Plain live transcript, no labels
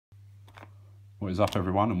What is up,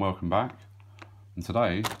 everyone, and welcome back. And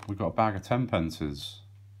today we've got a bag of 10pences,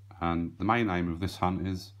 and the main aim of this hunt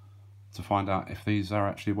is to find out if these are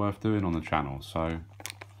actually worth doing on the channel. So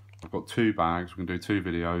I've got two bags. We can do two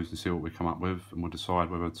videos and see what we come up with, and we'll decide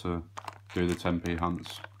whether to do the 10p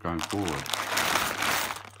hunts going forward.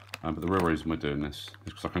 But the real reason we're doing this is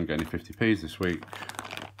because I couldn't get any 50p's this week.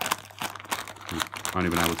 We've only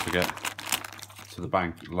been able to get to the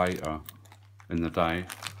bank later in the day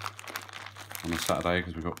on a Saturday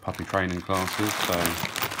because we've got puppy training classes, so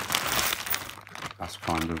that's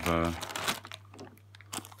kind of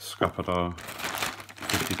scuppered our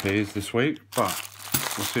 50p's this week, but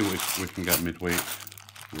we'll see what we can get midweek.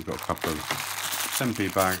 We've got a couple of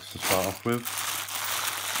 10p bags to start off with,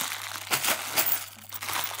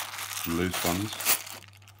 some loose ones,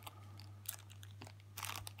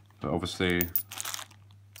 but obviously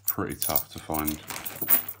pretty tough to find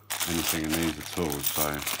anything in these at all,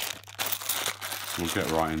 so we'll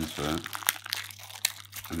get right into it.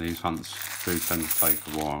 And these hunts do tend to take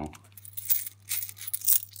a while,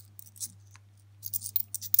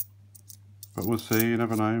 but we'll see. You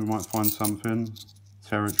never know, we might find something,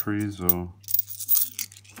 territories or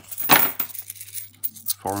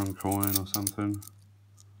foreign coin or something.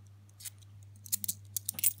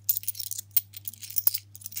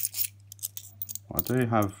 I do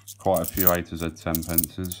have quite a few A to Z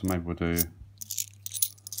 10pences, so maybe we'll do a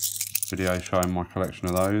video showing my collection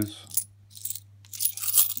of those.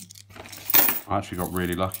 I actually got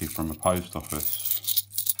really lucky from the post office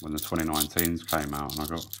when the 2019s came out, and I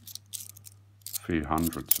got a few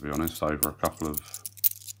hundred, to be honest, over a couple of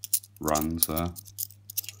runs there.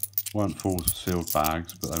 Weren't full sealed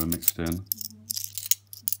bags, but they were mixed in.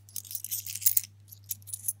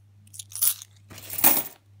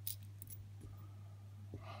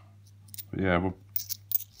 But yeah, we're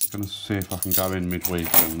going to see if I can go in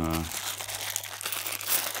midweek and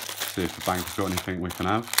see if the bank has got anything we can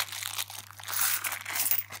have.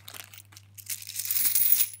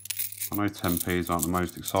 I know 10p's aren't the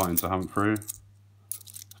most exciting to hunt through. It's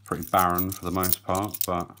pretty barren for the most part,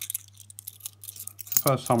 but it's the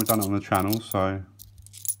first time we've done it on the channel, so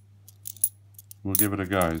we'll give it a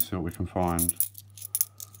go, see what we can find.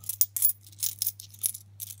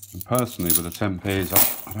 And personally, with the 10p's,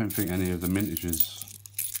 I don't think any of the mintages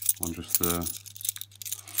on just the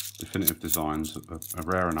definitive designs are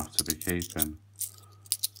rare enough to be keeping.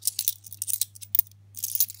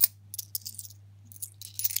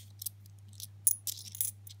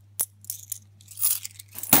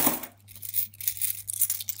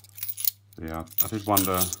 Yeah, I did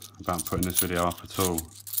wonder about putting this video up at all.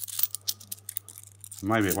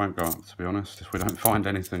 Maybe it won't go up, to be honest, if we don't find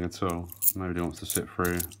anything at all. Nobody wants to sit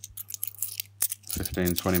through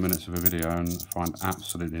 15-20 minutes of a video and find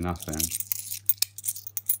absolutely nothing.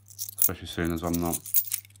 Especially seeing as I'm not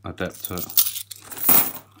adept at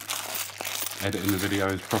editing the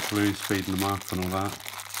videos properly, speeding them up and all that.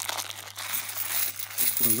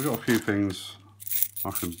 We've got a few things I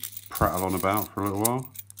can prattle on about for a little while.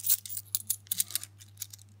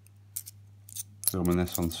 Filming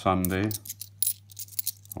this on Sunday.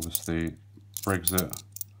 Obviously Brexit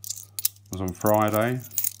was on Friday,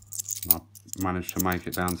 and I managed to make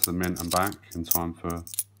it down to the Mint and back in time for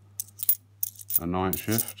a night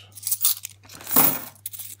shift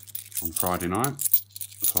on Friday night.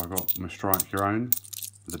 So I got my Strike Your Own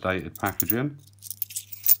with the dated packaging.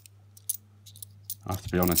 I have to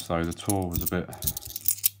be honest though, the tour was a bit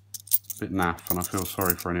naff, and I feel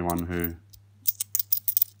sorry for anyone who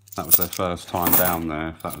that was their first time down there.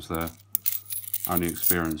 If that was their only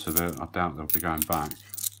experience of it, I doubt they'll be going back,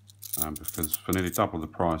 because for nearly double the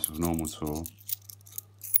price of a normal tour,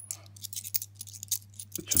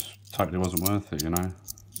 it just totally wasn't worth it, you know.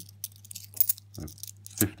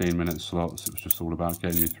 15-minute slots, it was just all about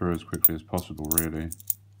getting you through as quickly as possible, really.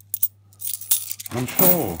 And I'm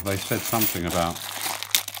sure they said something about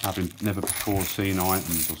having never before seen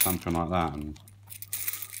items or something like that, and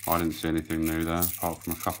I didn't see anything new there, apart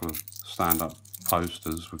from a couple of stand-up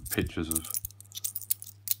posters with pictures of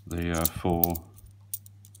the 4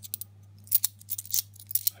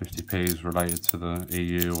 50p's related to the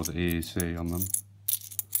EU or the EEC on them.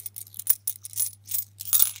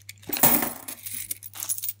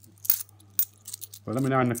 But let me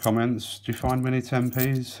know in the comments, do you find many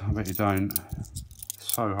 10p's? I bet you don't.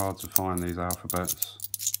 It's so hard to find these alphabets.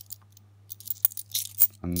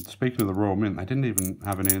 And speaking of the Royal Mint, they didn't even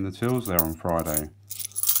have any in the tills there on Friday.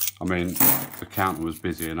 I mean, the counter was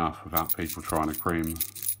busy enough without people trying to cream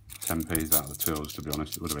 10p's out of the tills, to be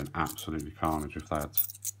honest. It would have been absolutely carnage if they had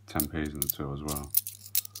 10p's in the till as well.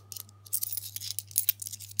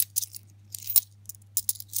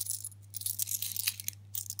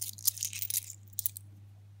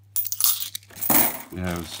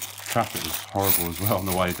 Yeah, traffic was horrible as well on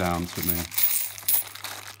the way down. It took me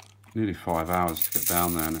nearly 5 hours to get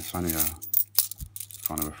down there, and it's only a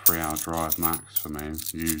kind of a 3-hour drive max for me,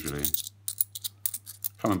 usually.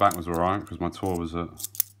 Coming back was alright, because my tour was at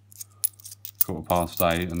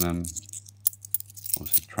 8:15, and then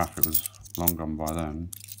obviously traffic was long gone by then.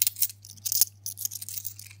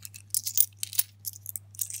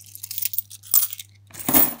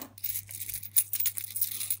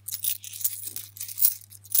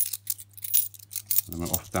 And we're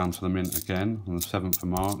off down to the Mint again on the 7th of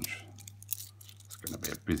March. It's going to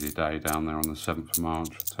be a busy day down there on the 7th of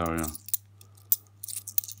March, I tell you.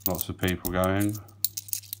 Lots of people going.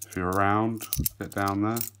 If you're around, get down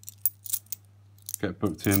there. Get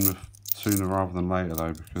booked in sooner rather than later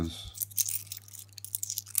though, because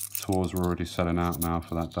tours are already selling out now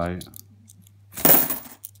for that date.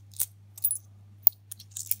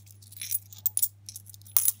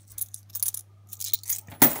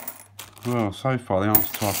 Well, so far the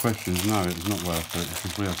answer to our question is no, it is not worth it,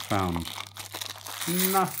 because we have found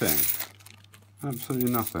nothing.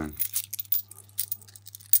 Absolutely nothing.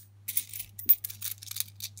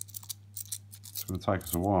 It's going to take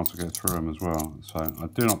us a while to get through them as well, so I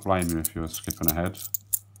do not blame you if you're skipping ahead.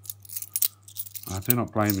 I do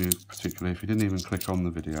not blame you particularly if you didn't even click on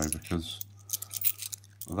the video, because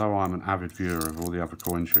although I'm an avid viewer of all the other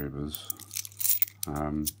coin tubers,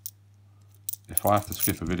 if I have to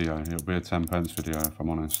skip a video, it'll be a 10p video if I'm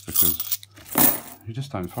honest, because you just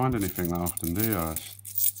don't find anything that often, do you?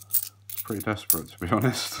 It's pretty desperate, to be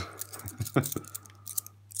honest.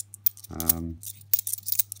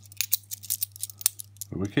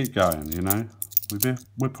 But we keep going, you know.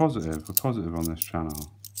 We're positive. We're positive on this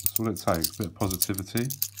channel. That's all it takes. A bit of positivity.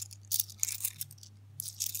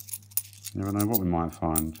 You never know what we might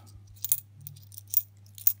find.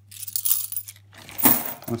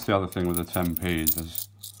 That's the other thing with the 10p's. There's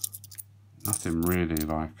nothing really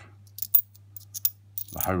like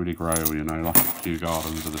the Holy Grail, you know, like the Kew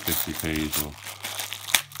Gardens or the 50p's, or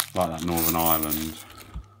like that Northern Ireland.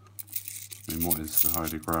 I mean, what is the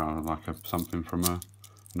Holy Grail? Like something from an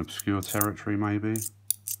obscure territory, maybe?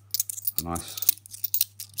 A nice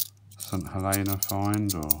St Helena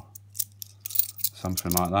find, or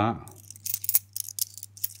something like that.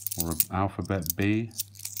 Or an Alphabet B,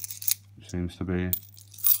 which seems to be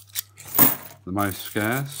the most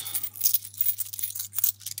scarce.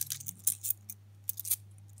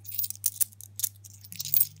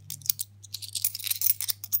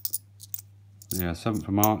 Yeah, 7th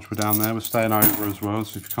of March, we're down there. We're staying over as well,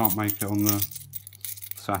 so if you can't make it on the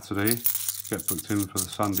Saturday, get booked in for the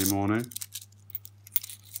Sunday morning.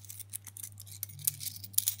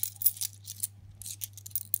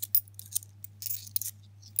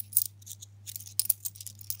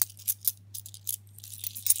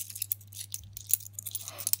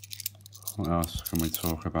 What else can we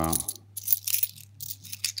talk about?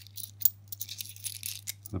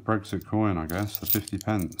 The Brexit coin, I guess, the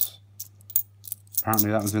 50p.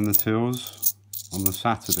 Apparently that was in the tills on the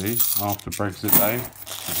Saturday after Brexit Day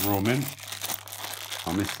at Royal Mint.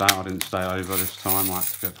 I missed that, I didn't stay over this time. I had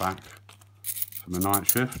to get back for my night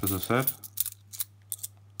shift, as I said.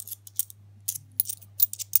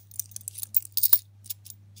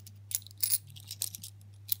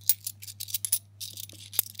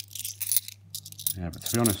 Yeah, but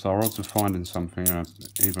to be honest, our odds of finding something are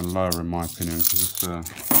even lower in my opinion, because they're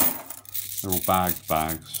all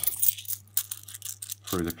bags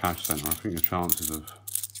through the cash centre. I think the chances of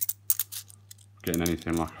getting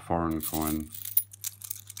anything like a foreign coin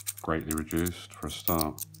greatly reduced for a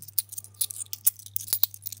start.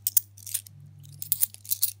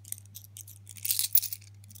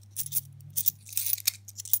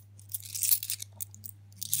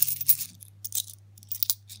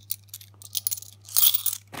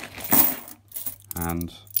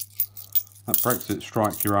 And that Brexit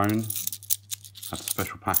Strike Your Own had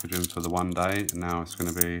special packaging for the one day, and now it's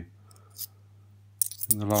going to be,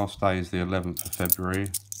 the last day is the 11th of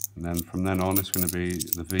February, and then from then on it's going to be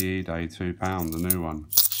the VE Day £2, the new one.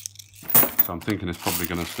 So I'm thinking it's probably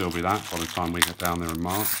going to still be that by the time we get down there in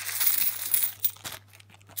March.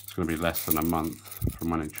 It's going to be less than a month from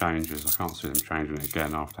when it changes. I can't see them changing it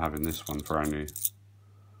again after having this one for only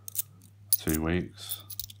 2 weeks,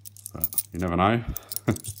 but you never know.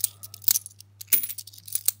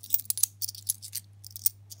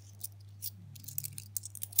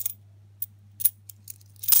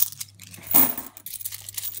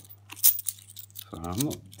 So I'm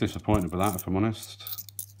not disappointed with that, if I'm honest.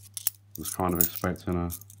 I was kind of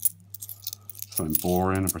expecting something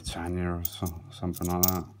boring, a Britannia or something like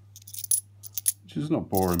that. Which is not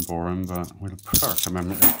boring, but we'd prefer a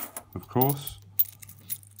commemorative, of course.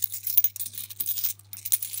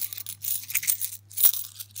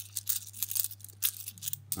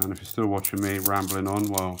 And if you're still watching me rambling on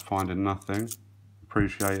while finding nothing,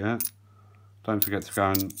 appreciate it. Don't forget to go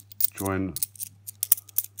and join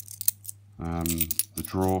the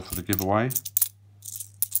draw for the giveaway.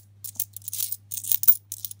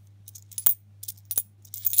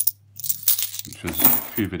 Which was a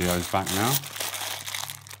few videos back now.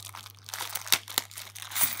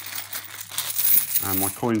 And my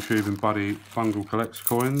coin tubing buddy Fungal collects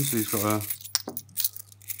coins. He's got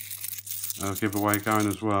a giveaway going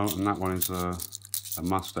as well, and that one is a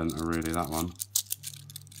must enter really, that one.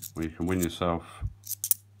 Where you can win yourself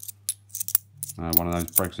one of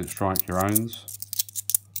those Brexit Strike Your Owns.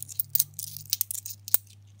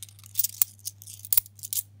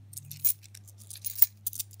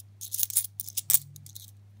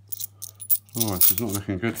 Oh, this is not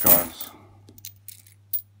looking good, guys.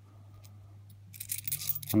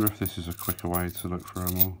 I wonder if this is a quicker way to look for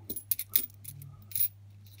them all.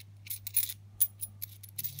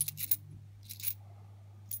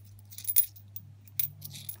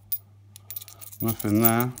 Nothing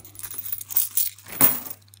there.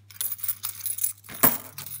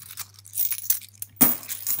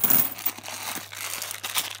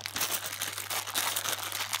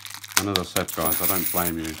 And as I said, guys, I don't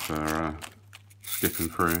blame you for skipping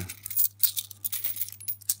through.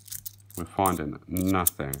 We're finding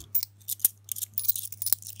nothing.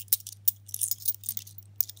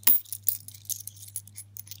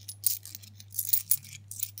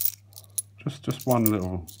 Just one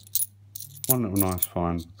little nice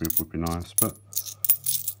find would be nice, but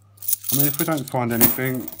I mean, if we don't find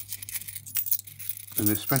anything, and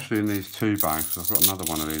especially in these 2 bags, I've got another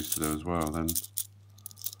one of these to do as well, then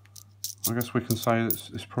I guess we can say that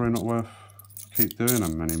it's probably not worth keep doing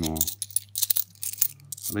them anymore.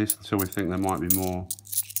 At least until we think there might be more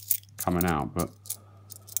coming out, but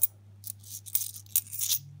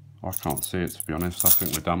I can't see it, to be honest. I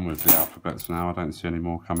think we're done with the alphabets now. I don't see any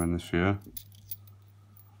more coming this year.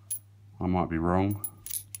 I might be wrong.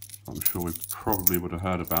 I'm sure we probably would have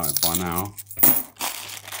heard about it by now.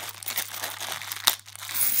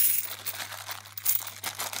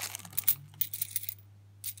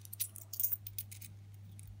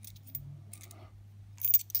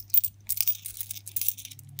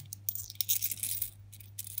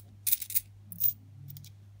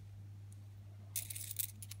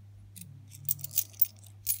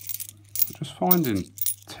 Just finding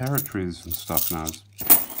territories and stuff now is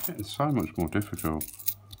getting so much more difficult.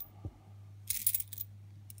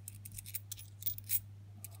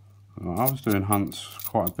 I was doing hunts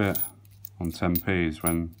quite a bit on 10p's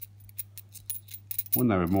when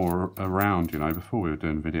they were more around, you know, before we were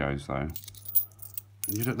doing videos though.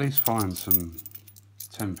 And you'd at least find some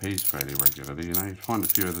 10p's fairly regularly, you know. You'd find a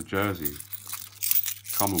few of the Jersey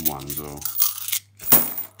common ones, or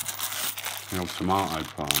the old tomato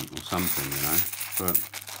plant or something, you know. But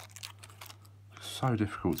it's so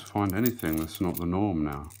difficult to find anything that's not the norm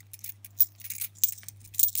now.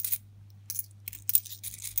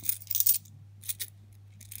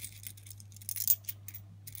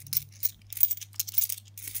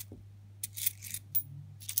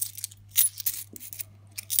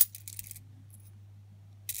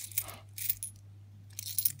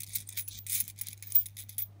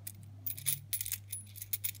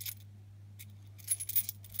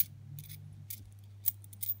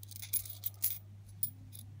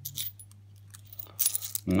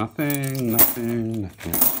 Nothing.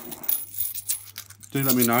 Do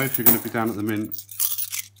let me know if you're going to be down at the Mint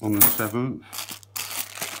on the 7th.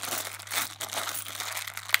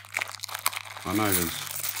 I know there's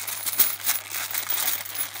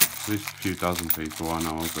at least a few dozen people I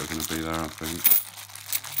know of that are going to be there, I think.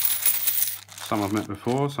 Some I've met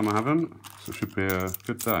before, some I haven't, so it should be a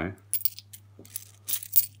good day.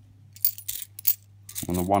 I'm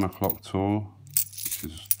on the 1 o'clock tour, which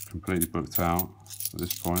is completely booked out at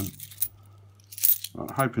this point. I'm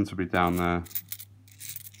hoping to be down there a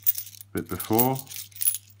bit before,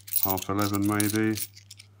 11:30 maybe.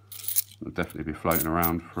 I'll definitely be floating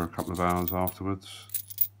around for a couple of hours afterwards.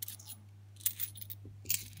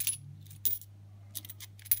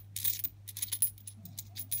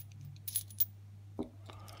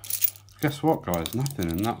 Guess what, guys?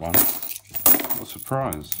 Nothing in that one. What a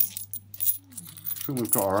surprise. I think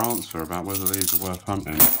we've got our answer about whether these are worth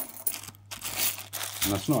hunting.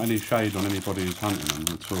 And that's not any shade on anybody who's hunting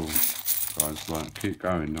them at all, guys. Like, keep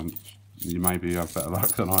going. You maybe have better luck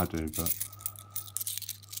than I do, but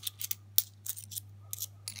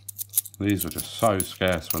these were just so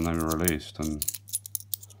scarce when they were released, and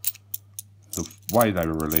the way they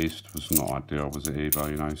were released was not ideal, was it either?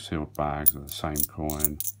 You know, sealed bags of the same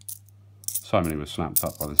coin. So many were snapped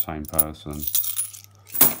up by the same person.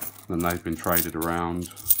 then they've been traded around.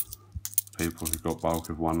 People who've got bulk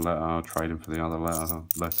of one letter trading for the other letter,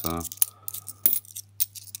 which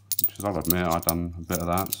is, I'll admit, I've done a bit of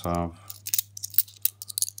that, so I've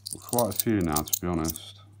got quite a few now, to be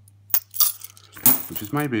honest, which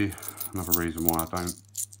is maybe another reason why I don't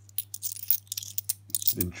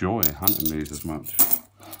enjoy hunting these as much.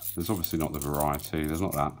 There's obviously not the variety, there's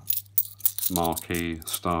not that marquee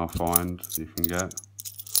star find you can get.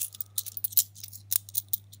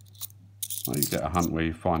 Well, you get a hunt where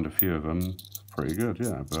you find a few of them, it's pretty good,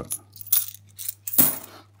 yeah, but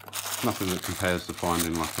nothing that compares to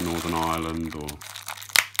finding like a Northern Ireland or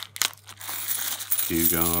Kew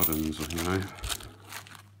Gardens, or, you know.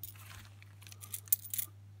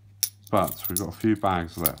 But we've got a few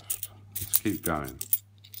bags left. Let's keep going.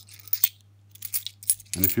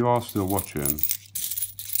 And if you are still watching,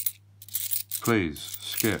 please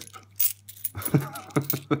skip.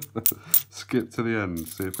 Skip to the end,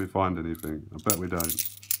 see if we find anything. I bet we don't.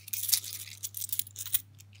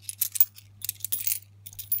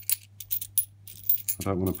 I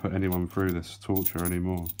don't want to put anyone through this torture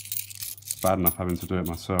anymore. It's bad enough having to do it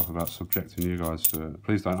myself without subjecting you guys to it.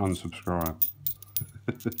 Please don't unsubscribe.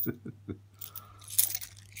 It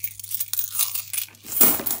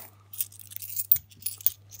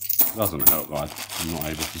doesn't help that I'm not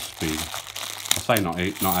able to speed. I say not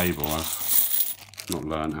able, I've not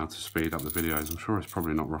learned how to speed up the videos. I'm sure it's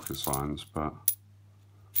probably not rocket science, but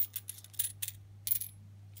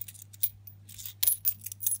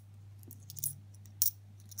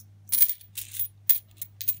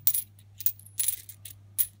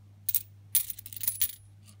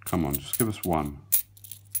come on, just give us one.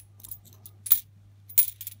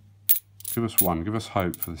 Give us one, give us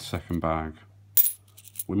hope for the second bag.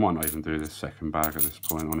 We might not even do this second bag at this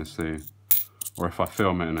point, honestly. Or if I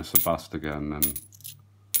film it and it's a bust again, then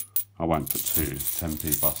I won't put two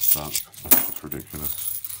 10p busts up. That's just ridiculous.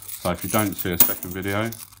 So if you don't see a second video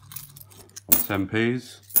on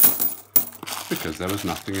 10p's, because there was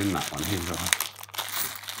nothing in that one either.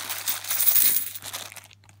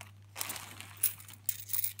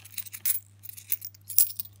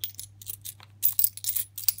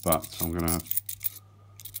 But I'm gonna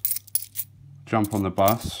jump on the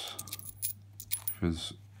bus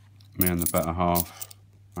because me and the better half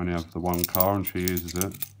only have the one car and she uses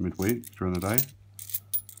it midweek during the day.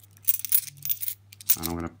 And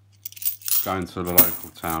I'm going to go into the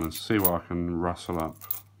local town and see what I can rustle up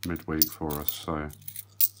midweek for us. So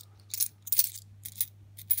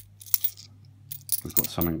we've got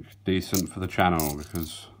something decent for the channel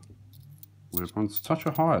because we're on such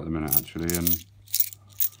a high at the minute actually, and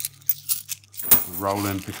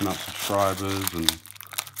rolling, picking up subscribers, and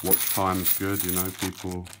watch time's good, you know,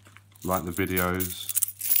 people like the videos.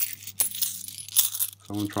 So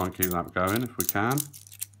I'm going to try and keep that going if we can.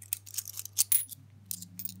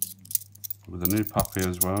 With a new puppy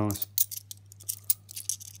as well, it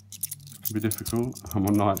can be difficult. I'm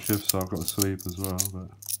on night shift, so I've got to sleep as well, but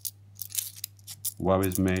woe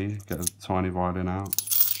is me, get a tiny violin out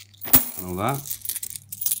and all that.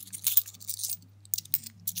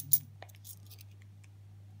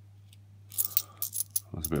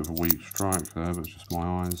 That's a bit of a weak strike there, but it's just my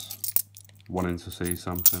eyes wanting to see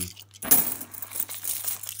something.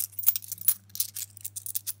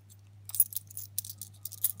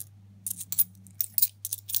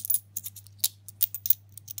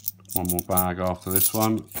 One more bag after this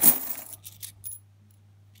one.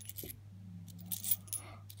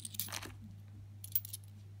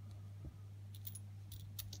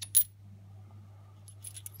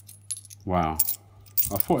 Wow.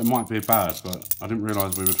 I thought it might be bad, but I didn't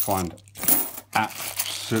realise we would find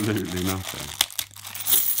absolutely nothing.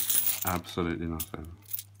 Absolutely nothing.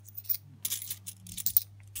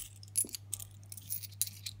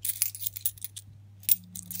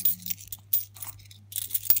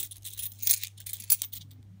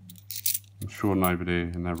 I'm sure nobody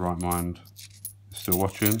in their right mind is still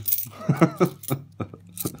watching.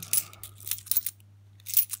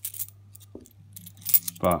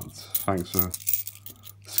 But thanks for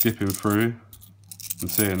skipping through and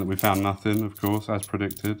seeing that we found nothing, of course, as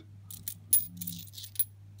predicted.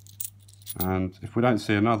 And if we don't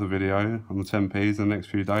see another video on the 10p's in the next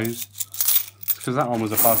few days, it's because that one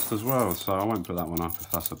was a bust as well, so I won't put that one up if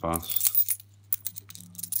that's a bust.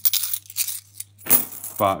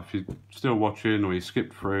 But if you're still watching or you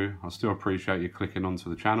skipped through, I still appreciate you clicking onto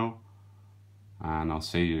the channel, and I'll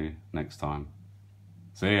see you next time.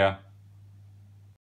 See ya!